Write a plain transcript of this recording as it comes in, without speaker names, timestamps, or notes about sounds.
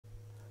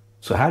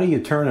So how do you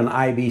turn an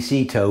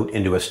IBC tote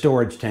into a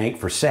storage tank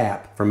for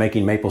sap for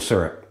making maple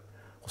syrup?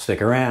 Well,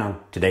 stick around.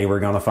 Today we're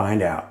going to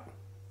find out.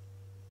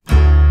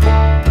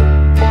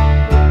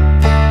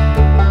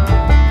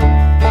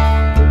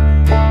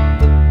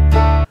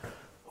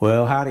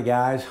 Well, howdy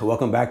guys.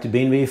 Welcome back to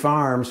B&B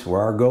Farms,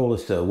 where our goal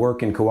is to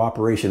work in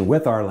cooperation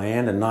with our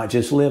land and not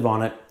just live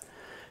on it.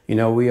 You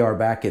know, we are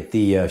back at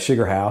the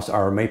sugar house,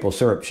 our maple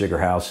syrup sugar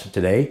house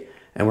today.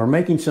 And we're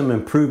making some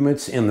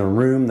improvements in the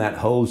room that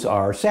holds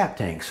our sap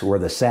tanks, where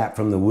the sap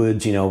from the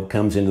woods, you know,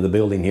 comes into the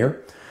building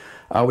here.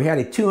 We had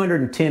a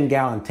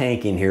 210-gallon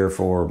tank in here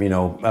for,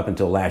 up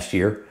until last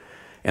year.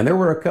 And there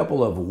were a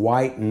couple of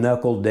white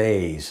knuckle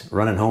days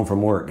running home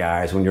from work,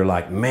 guys, when you're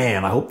like,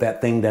 man, I hope that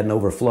thing doesn't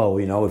overflow.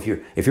 You know, if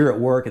you're at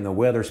work and the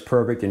weather's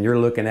perfect and you're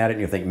looking at it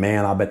and you think,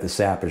 man, I'll bet the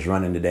sap is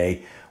running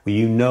today. Well,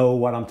 you know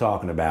what I'm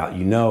talking about.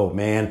 You know,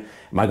 man,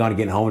 am I going to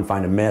get home and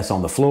find a mess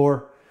on the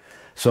floor?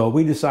 So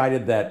we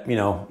decided that,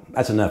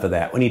 that's enough of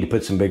that. We need to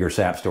put some bigger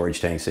sap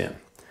storage tanks in.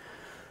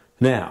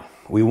 Now,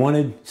 we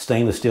wanted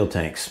stainless steel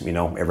tanks.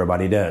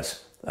 Everybody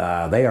does.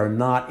 They are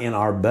not in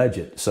our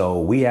budget. So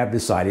we have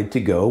decided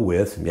to go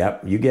with,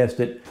 yep, you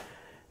guessed it,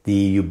 the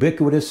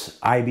ubiquitous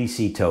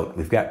IBC tote.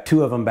 We've got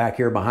two of them back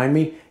here behind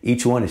me.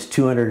 Each one is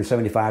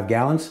 275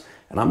 gallons.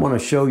 And I'm going to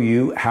show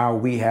you how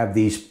we have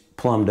these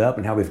plumbed up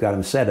and how we've got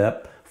them set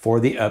up for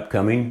the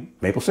upcoming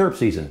maple syrup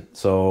season.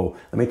 So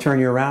let me turn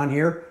you around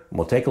here and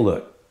we'll take a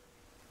look.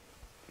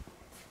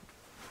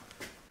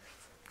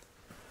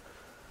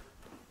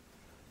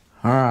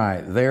 All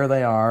right, there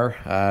they are,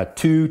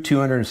 two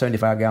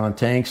 275-gallon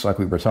tanks like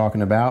we were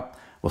talking about.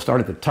 We'll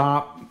start at the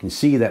top. You can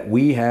see that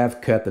we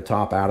have cut the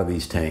top out of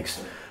these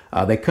tanks.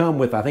 They come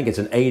with, I think it's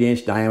an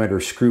 8-inch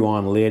diameter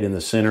screw-on lid in the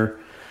center.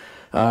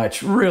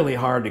 It's really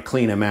hard to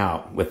clean them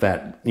out with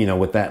that,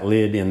 with that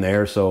lid in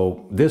there.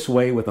 So this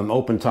way, with an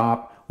open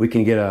top, we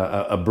can get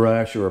a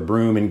brush or a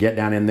broom and get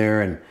down in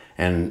there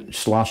and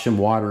slosh some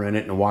water in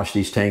it and wash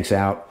these tanks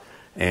out,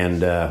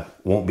 and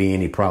won't be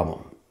any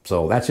problem.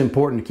 So that's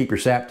important to keep your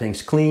sap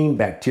tanks clean.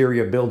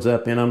 Bacteria builds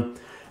up in them,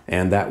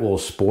 and that will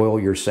spoil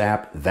your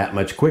sap that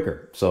much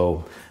quicker.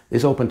 So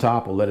this open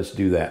top will let us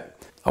do that.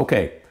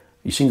 Okay,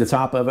 you've seen the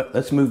top of it.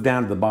 Let's move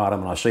down to the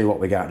bottom and I'll show you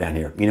what we got down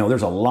here.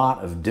 There's a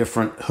lot of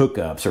different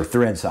hookups or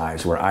thread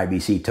size where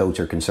IBC totes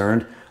are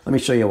concerned. Let me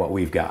show you what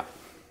we've got.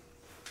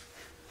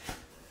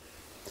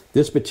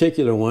 This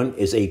particular one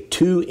is a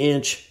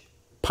 2-inch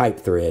pipe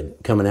thread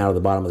coming out of the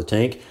bottom of the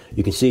tank.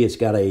 You can see it's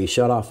got a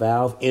shutoff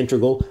valve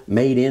integral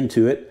made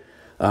into it.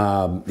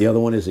 The other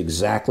one is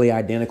exactly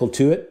identical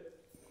to it.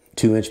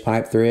 2-inch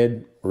pipe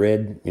thread,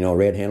 red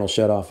handle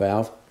shutoff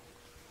valve.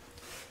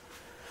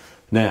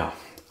 Now,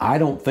 I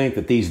don't think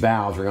that these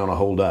valves are going to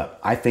hold up.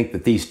 I think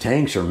that these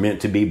tanks are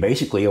meant to be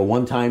basically a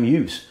one-time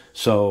use.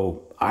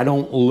 So I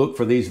don't look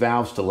for these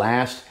valves to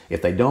last.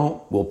 If they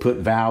don't, we'll put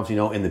valves, in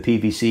the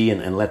PVC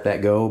and let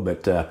that go.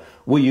 But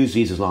we'll use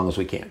these as long as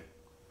we can.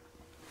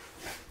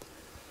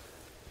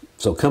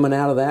 So coming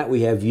out of that,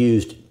 we have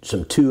used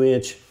some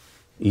 2-inch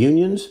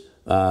unions.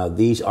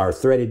 These are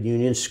threaded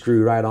unions,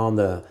 screw right on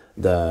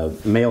the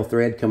male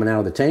thread coming out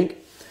of the tank.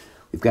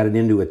 We've got it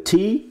into a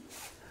T,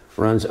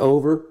 runs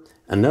over,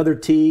 another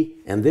T,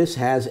 and this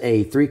has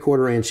a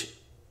 3/4 inch,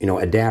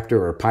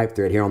 adapter or pipe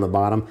thread here on the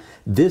bottom.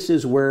 This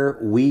is where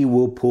we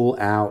will pull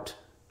out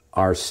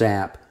our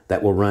sap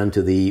that will run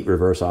to the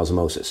reverse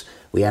osmosis.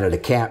 We added a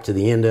cap to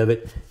the end of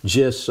it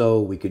just so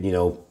we could,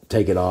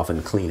 take it off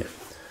and clean it.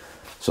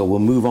 So we'll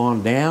move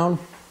on down.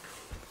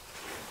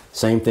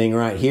 Same thing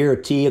right here,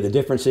 T. The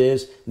difference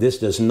is this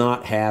does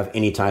not have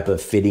any type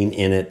of fitting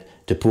in it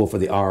to pull for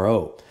the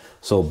RO.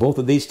 So both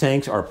of these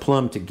tanks are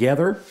plumbed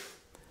together.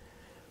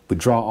 We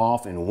draw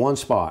off in one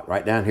spot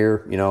right down here,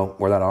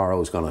 where that RO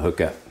is going to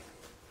hook up.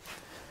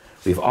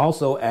 We've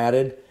also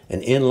added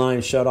an inline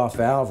shutoff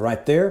valve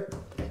right there.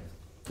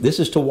 This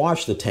is to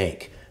wash the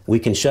tank. We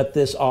can shut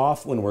this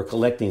off when we're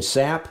collecting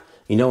sap,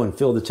 and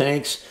fill the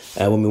tanks.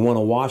 When we want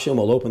to wash them,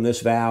 we'll open this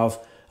valve,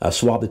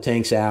 swab the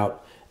tanks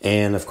out,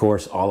 and of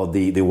course all of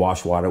the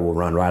wash water will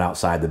run right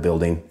outside the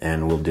building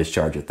and we'll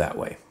discharge it that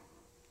way.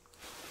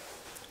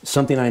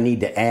 Something I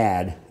need to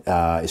add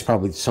is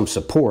probably some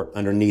support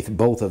underneath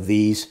both of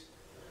these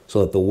so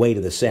that the weight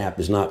of the sap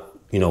is not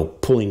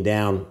pulling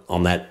down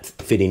on that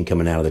fitting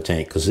coming out of the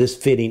tank, because this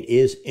fitting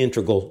is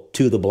integral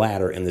to the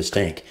bladder in this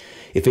tank.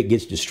 If it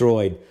gets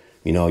destroyed,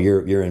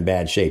 you're in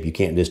bad shape. You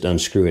can't just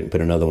unscrew it and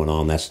put another one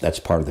on. That's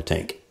part of the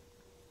tank.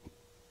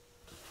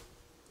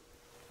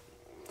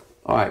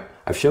 All right,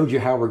 I've showed you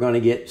how we're going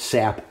to get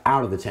sap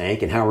out of the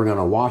tank and how we're going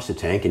to wash the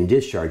tank and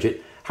discharge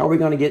it. How are we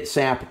going to get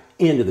sap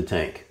into the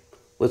tank?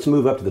 Let's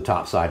move up to the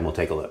top side and we'll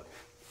take a look.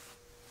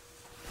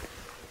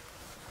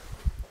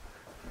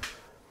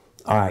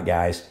 All right,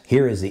 guys,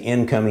 here is the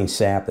incoming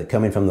sap that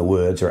coming from the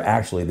woods, or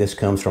actually this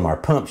comes from our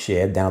pump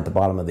shed down at the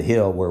bottom of the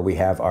hill where we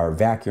have our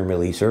vacuum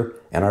releaser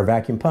and our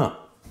vacuum pump.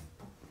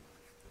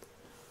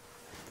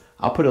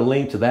 I'll put a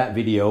link to that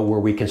video where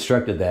we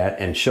constructed that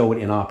and show it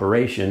in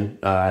operation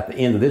at the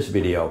end of this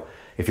video.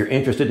 If you're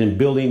interested in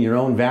building your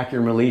own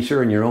vacuum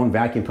releaser and your own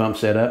vacuum pump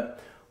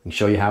setup, and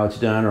show you how it's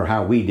done or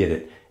how we did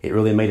it. It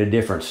really made a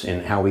difference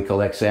in how we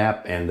collect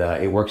sap, and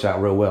it works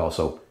out real well.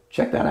 So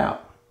check that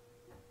out.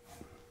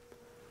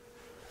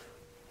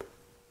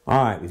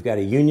 All right, we've got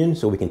a union,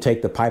 so we can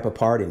take the pipe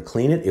apart and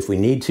clean it if we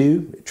need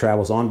to. It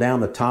travels on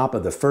down the top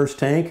of the first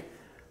tank.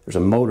 There's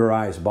a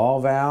motorized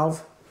ball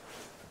valve.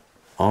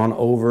 On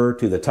over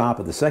to the top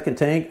of the second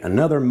tank,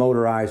 another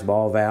motorized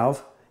ball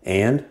valve,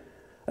 and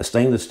a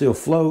stainless steel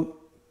float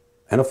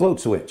and a float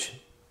switch.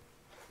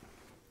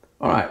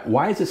 All right,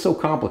 why is it so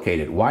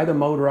complicated? Why the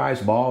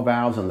motorized ball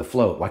valves and the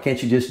float? Why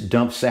can't you just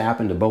dump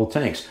sap into both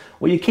tanks?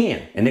 Well, you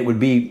can, and it would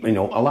be, you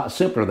know, a lot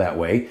simpler that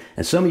way.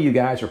 And some of you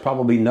guys are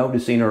probably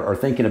noticing or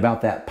thinking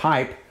about that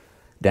pipe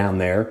down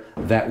there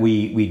that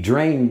we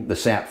drain the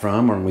sap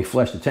from, or we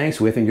flush the tanks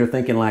with, and you're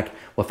thinking like,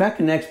 well, if that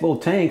connects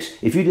both tanks,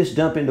 if you just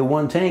dump into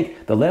one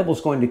tank, the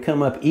level's going to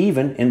come up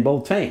even in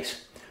both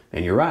tanks.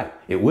 And you're right,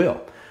 it will.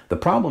 The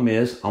problem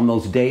is, on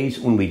those days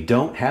when we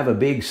don't have a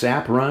big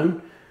sap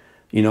run,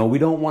 you know, I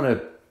don't want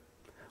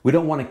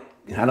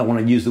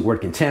to use the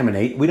word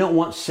contaminate. We don't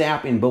want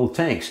sap in both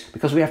tanks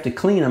because we have to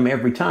clean them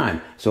every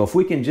time. So if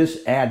we can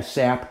just add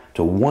sap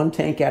to one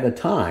tank at a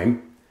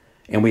time,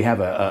 and we have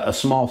a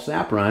small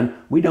sap run,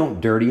 we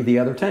don't dirty the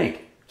other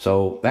tank.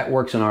 So that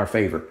works in our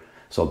favor.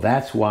 So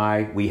that's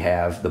why we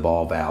have the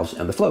ball valves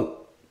and the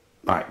float.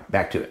 All right,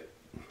 back to it.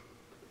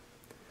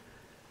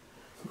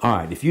 All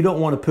right, if you don't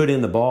want to put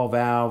in the ball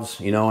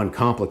valves, you know, and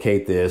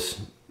complicate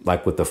this,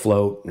 like with the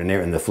float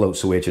and the float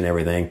switch and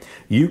everything,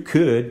 you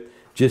could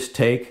just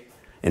take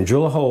and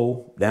drill a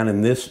hole down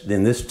in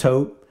this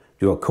tote,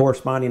 do a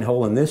corresponding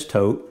hole in this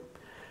tote,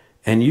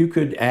 and you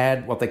could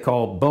add what they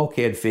call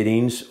bulkhead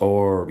fittings,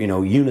 or, you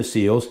know,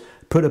 uniseals,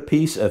 put a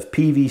piece of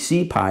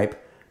PVC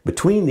pipe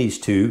between these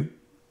two,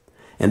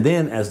 and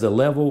then as the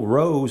level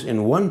rose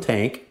in one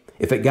tank,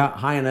 if it got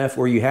high enough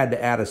where you had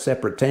to add a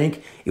separate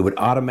tank, it would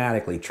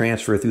automatically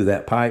transfer through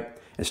that pipe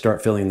and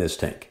start filling this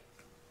tank.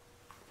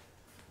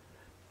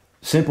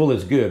 Simple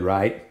is good,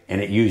 right?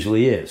 And it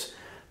usually is.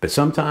 But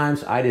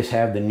sometimes I just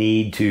have the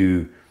need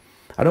to,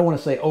 I don't want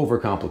to say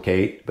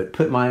overcomplicate, but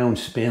put my own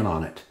spin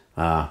on it.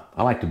 I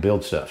like to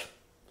build stuff.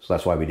 So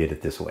that's why we did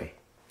it this way.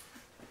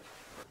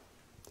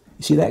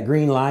 You see that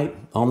green light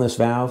on this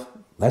valve?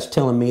 That's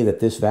telling me that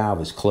this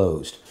valve is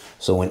closed.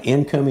 So when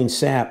incoming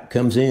sap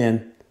comes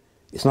in,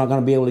 it's not going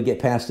to be able to get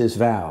past this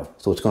valve.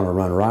 So it's going to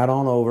run right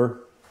on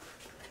over.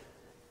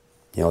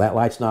 You know, that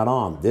light's not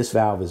on. This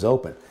valve is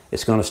open.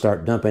 It's going to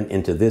start dumping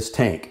into this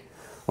tank.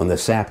 When the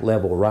sap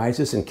level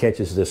rises and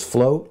catches this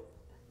float,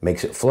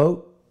 makes it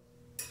float.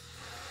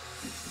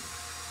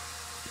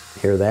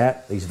 Hear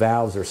that? These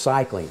valves are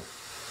cycling.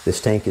 This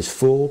tank is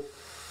full.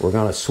 We're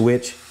going to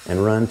switch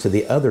and run to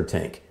the other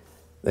tank.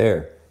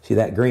 There. See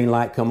that green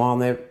light come on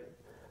there?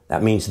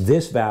 That means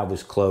this valve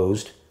is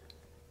closed,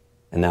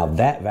 and now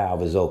that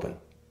valve is open.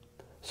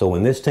 So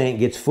when this tank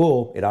gets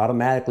full, it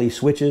automatically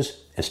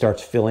switches and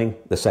starts filling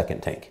the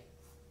second tank.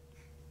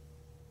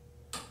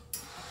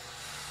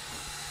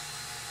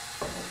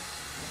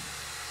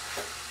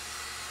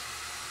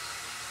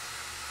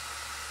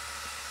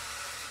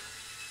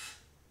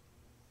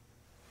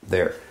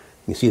 There.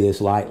 You see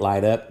this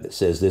light up that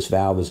says this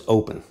valve is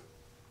open.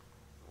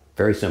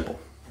 Very simple.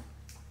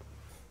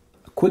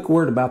 A quick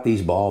word about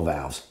these ball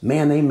valves.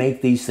 Man, they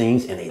make these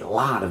things in a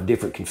lot of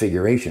different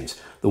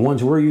configurations. The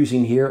ones we're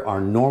using here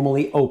are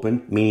normally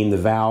open, meaning the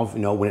valve,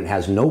 you know, when it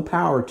has no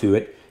power to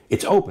it,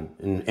 it's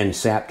open and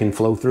sap can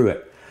flow through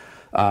it.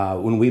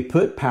 When we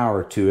put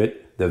power to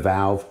it, the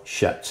valve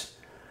shuts.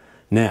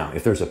 Now,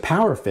 if there's a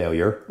power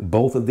failure,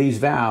 both of these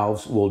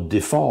valves will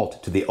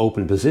default to the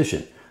open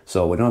position.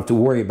 So we don't have to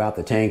worry about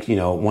the tank, you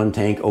know, one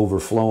tank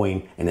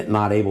overflowing and it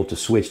not able to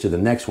switch to the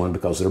next one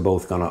because they're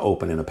both going to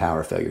open in a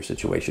power failure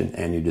situation,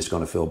 and you're just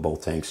going to fill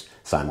both tanks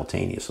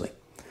simultaneously.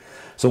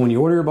 So when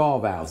you order your ball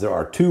valves, there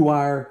are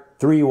 2-wire,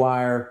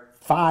 3-wire,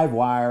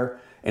 5-wire,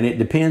 and it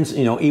depends,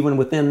 you know, even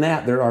within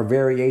that, there are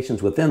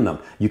variations within them.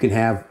 You can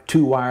have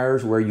 2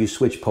 wires where you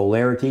switch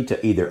polarity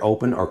to either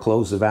open or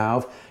close the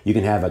valve. You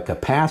can have a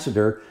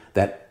capacitor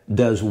that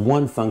does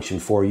one function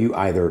for you,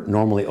 either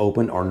normally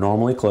open or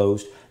normally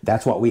closed.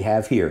 That's what we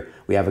have here.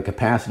 We have a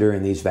capacitor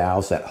in these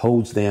valves that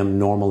holds them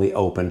normally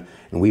open,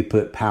 and we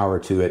put power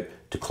to it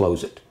to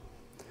close it.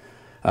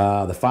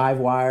 The 5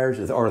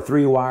 wires or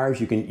 3 wires,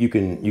 you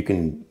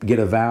can get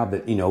a valve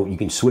that, you know, you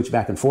can switch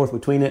back and forth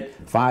between it.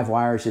 5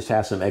 wires just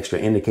have some extra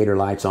indicator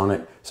lights on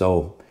it.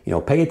 So, you know,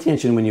 pay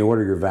attention when you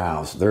order your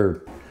valves.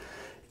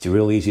 It's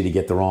real easy to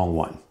get the wrong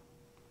one.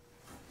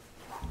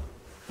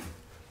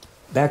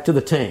 Back to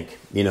the tank.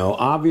 You know,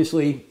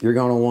 obviously you're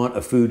going to want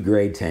a food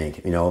grade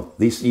tank. You know,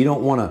 these you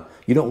don't want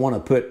to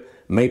put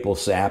maple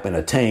sap in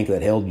a tank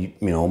that held, you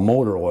know,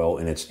 motor oil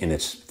in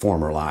its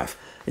former life.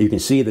 You can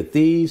see that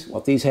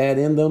what these had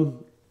in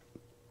them,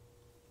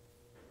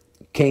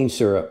 cane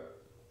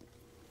syrup.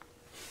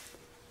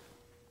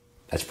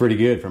 That's pretty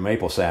good for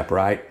maple sap,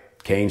 right?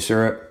 Cane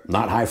syrup,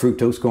 not high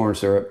fructose corn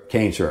syrup,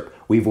 cane syrup.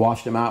 We've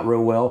washed them out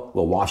real well.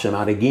 We'll wash them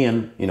out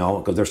again, you know,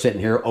 because they're sitting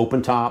here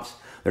open tops.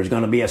 there's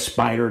going to be a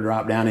spider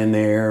drop down in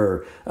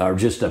there, or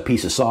just a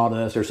piece of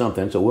sawdust or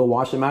something. So we'll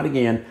wash them out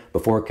again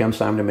before it comes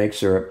time to make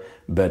syrup.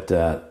 But,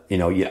 you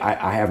know,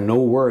 I have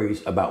no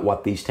worries about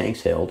what these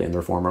tanks held in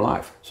their former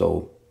life.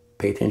 So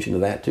pay attention to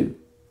that too.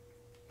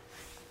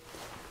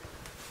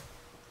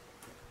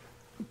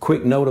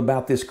 Quick note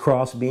about this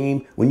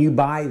crossbeam. When you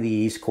buy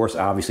these, of course,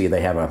 obviously they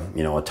have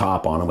a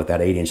top on them with that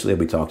 8-inch lid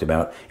we talked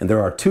about. And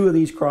there are 2 of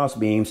these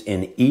crossbeams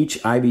in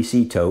each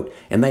IBC tote,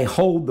 and they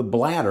hold the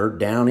bladder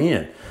down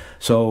in.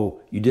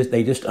 So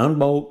they just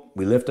unbolt,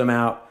 we lift them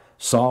out,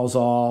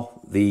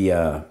 sawzall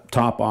the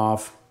top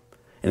off,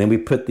 and then we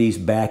put these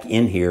back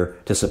in here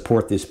to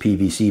support this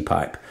PVC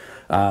pipe.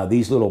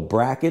 These little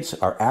brackets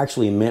are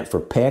actually meant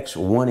for PEX,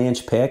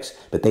 1-inch PEX,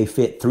 but they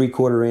fit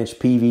 3/4-inch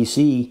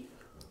PVC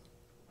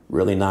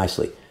really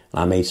nicely.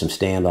 I made some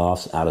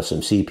standoffs out of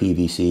some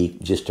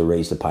CPVC just to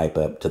raise the pipe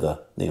up to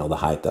the the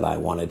height that I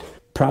wanted.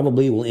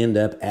 Probably will end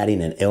up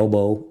adding an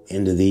elbow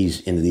into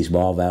these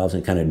ball valves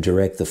and kind of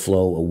direct the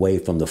flow away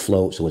from the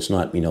float, so it's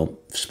not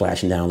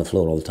splashing down the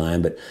float all the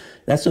time. But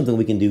that's something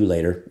we can do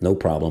later, no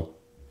problem.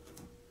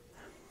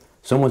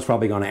 Someone's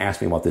probably going to ask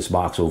me about this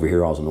box over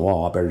here all on the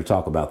wall. I better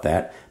talk about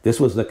that. This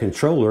was the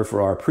controller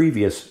for our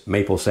previous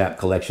maple sap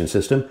collection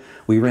system.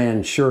 We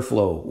ran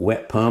SureFlow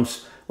wet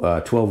pumps,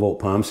 12-volt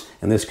pumps,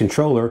 and this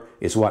controller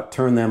is what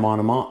turned them on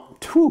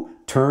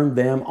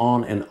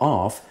and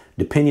off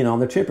depending on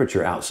the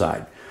temperature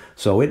outside.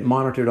 So it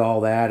monitored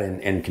all that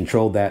and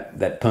controlled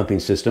that pumping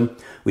system.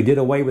 We did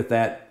away with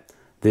that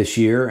this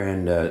year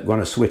and going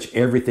to switch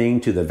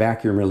everything to the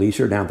vacuum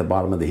releaser down at the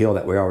bottom of the hill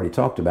that we already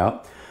talked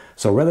about.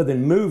 So rather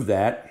than move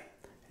that,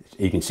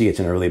 you can see it's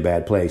in a really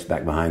bad place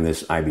back behind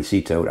this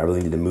IBC tote. I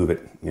really need to move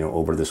it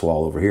over this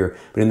wall over here.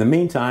 But in the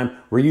meantime,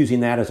 we're using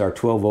that as our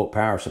 12-volt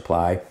power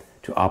supply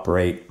to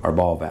operate our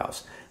ball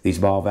valves. These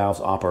ball valves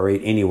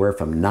operate anywhere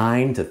from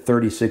 9 to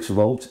 36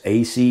 volts,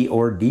 AC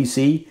or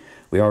DC.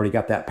 We already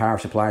got that power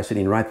supply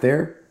sitting right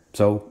there.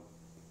 So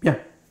yeah,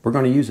 we're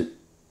going to use it.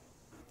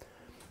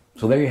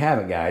 So there you have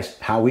it, guys,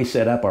 how we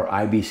set up our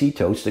IBC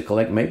totes to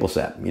collect maple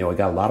sap. We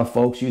got a lot of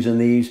folks using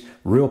these,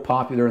 real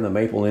popular in the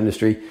maple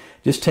industry.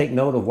 Just take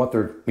note of what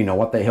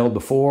what they held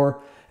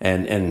before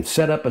and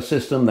set up a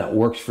system that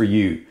works for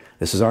you.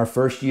 This is our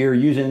first year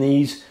using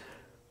these.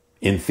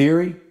 In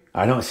theory,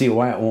 I don't see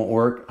why it won't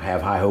work. I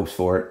have high hopes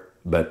for it,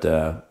 but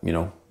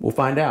we'll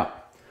find out.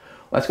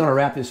 That's going to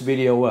wrap this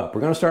video up.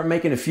 We're going to start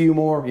making a few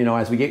more,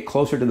 as we get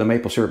closer to the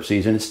maple syrup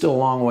season. It's still a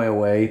long way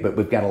away, but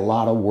we've got a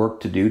lot of work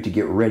to do to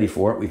get ready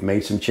for it. We've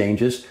made some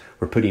changes.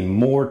 We're putting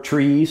more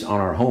trees on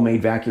our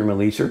homemade vacuum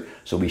releaser,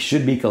 so we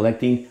should be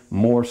collecting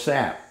more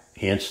sap,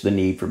 hence the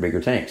need for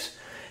bigger tanks.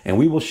 And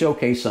we will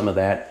showcase some of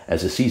that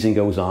as the season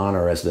goes on,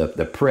 or as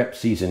the prep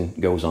season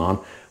goes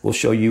on. We'll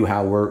show you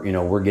how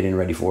we're getting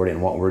ready for it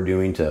and what we're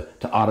doing to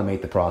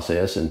automate the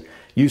process and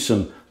use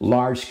some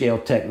large-scale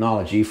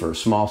technology for a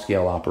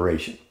small-scale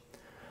operation.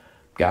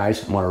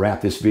 Guys, I'm going to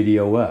wrap this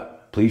video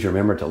up. Please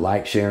remember to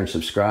like, share, and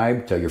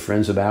subscribe. Tell your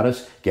friends about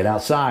us. Get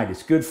outside.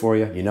 It's good for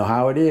you. You know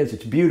how it is.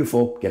 It's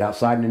beautiful. Get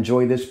outside and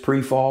enjoy this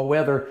pre-fall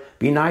weather.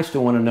 Be nice to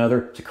one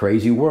another. It's a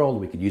crazy world.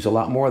 We could use a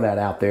lot more of that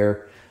out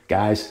there.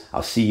 Guys,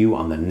 I'll see you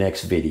on the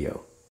next video.